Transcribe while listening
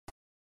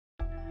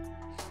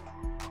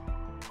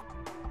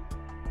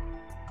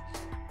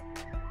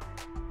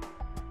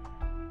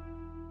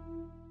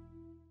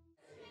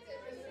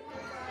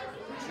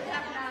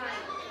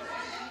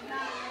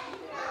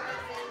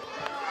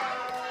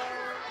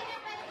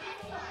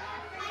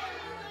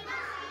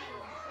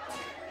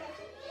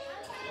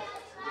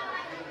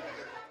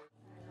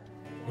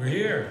We're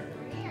here.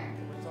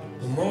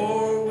 The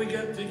more we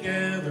get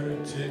together,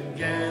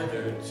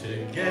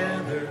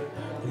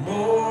 the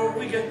more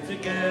we get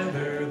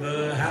together,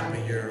 the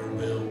happier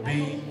we'll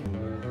be.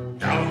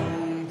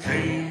 Down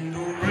came the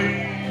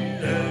rain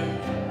and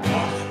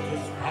washed the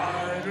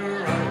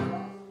spider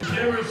out. Did you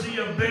ever see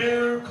a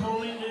bear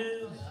calling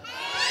his?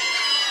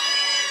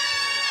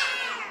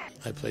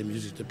 I play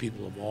music to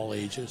people of all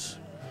ages,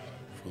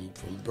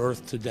 from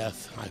birth to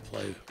death. I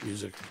play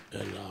music,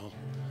 and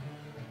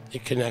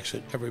it connects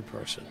with every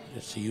person.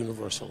 It's the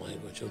universal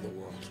language of the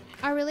world.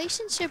 Our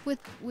relationship with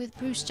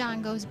Bruce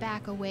John goes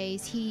back a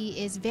ways. He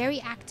is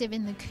very active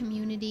in the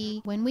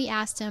community. When we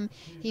asked him,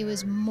 he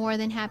was more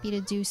than happy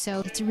to do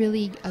so. It's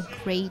really a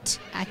great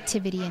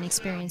activity and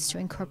experience to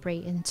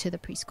incorporate into the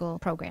preschool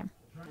program.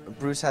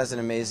 Bruce has an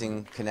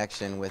amazing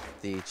connection with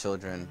the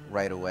children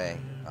right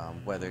away,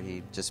 whether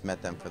he just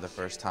met them for the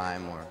first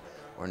time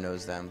or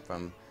knows them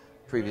from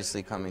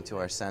previously coming to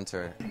our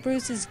center.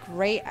 Bruce is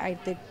great.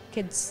 The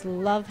kids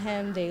love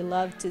him. They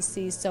love to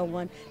see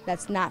someone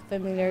that's not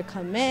familiar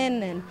come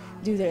in and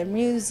do their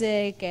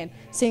music and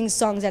sing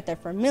songs that they're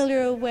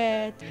familiar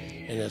with.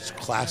 And it's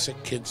classic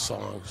kid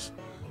songs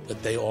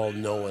that they all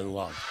know and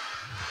love.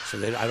 So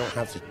I don't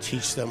have to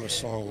teach them a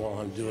song while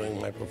I'm doing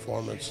my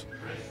performance.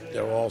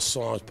 They're all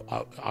songs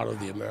out of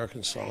the American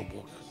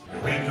Songbook. You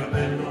wake up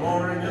in the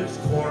morning, it's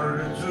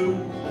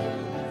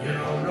 1:45. You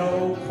don't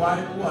know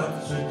quite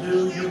what to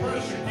do. You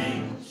brush your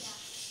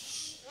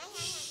teeth.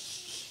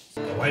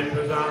 The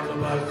wipers on the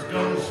bus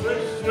go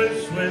swish,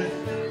 swish, swish,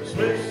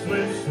 swish,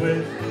 swish,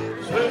 swish,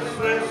 swish,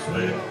 swish,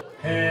 swish.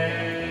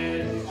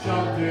 Head,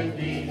 shoulder,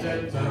 knees,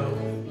 and toe,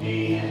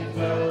 knees, and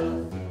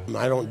toe.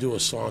 I don't do a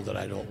song that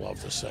I don't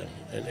love to sing,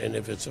 and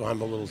if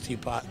I'm a little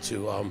teapot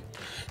to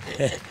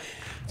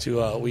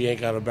We Ain't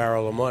Got a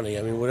Barrel of Money.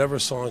 I mean, whatever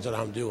songs that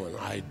I'm doing,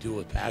 I do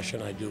with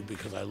passion. I do it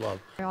because I love.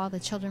 All the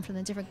children from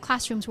the different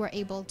classrooms were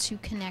able to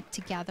connect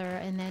together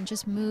and then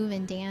just move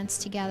and dance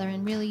together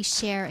and really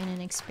share in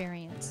an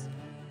experience.